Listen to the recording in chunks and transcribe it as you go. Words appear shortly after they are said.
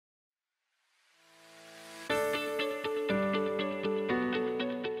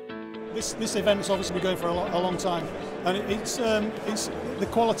this event's obviously been going for a long time, and it's the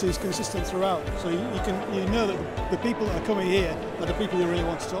quality is consistent throughout. So you know that the people that are coming here are the people you really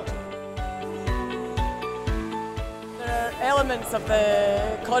want to talk to. There are elements of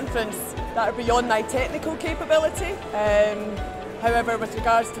the conference that are beyond my technical capability. However, with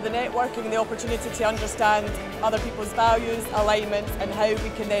regards to the networking, the opportunity to understand other people's values, alignments, and how we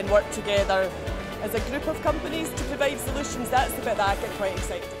can then work together as a group of companies to provide solutions, that's the bit that I get quite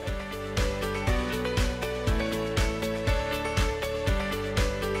excited about.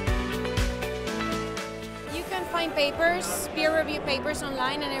 You can find papers, peer-reviewed papers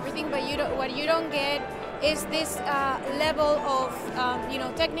online and everything, but what you don't get is this level of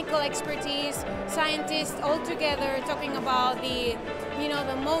technical expertise, scientists all together talking about the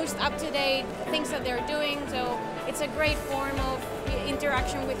most up-to-date things that they're doing. So it's a great form of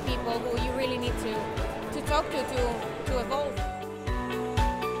interaction with people who you really need to talk to evolve.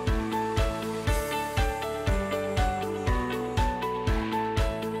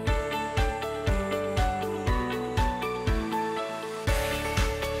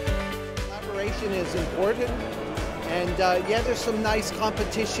 Collaboration is important, and yeah, there's some nice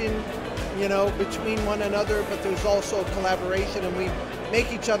competition, between one another, but there's also collaboration, and we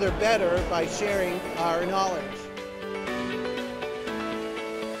make each other better by sharing our knowledge.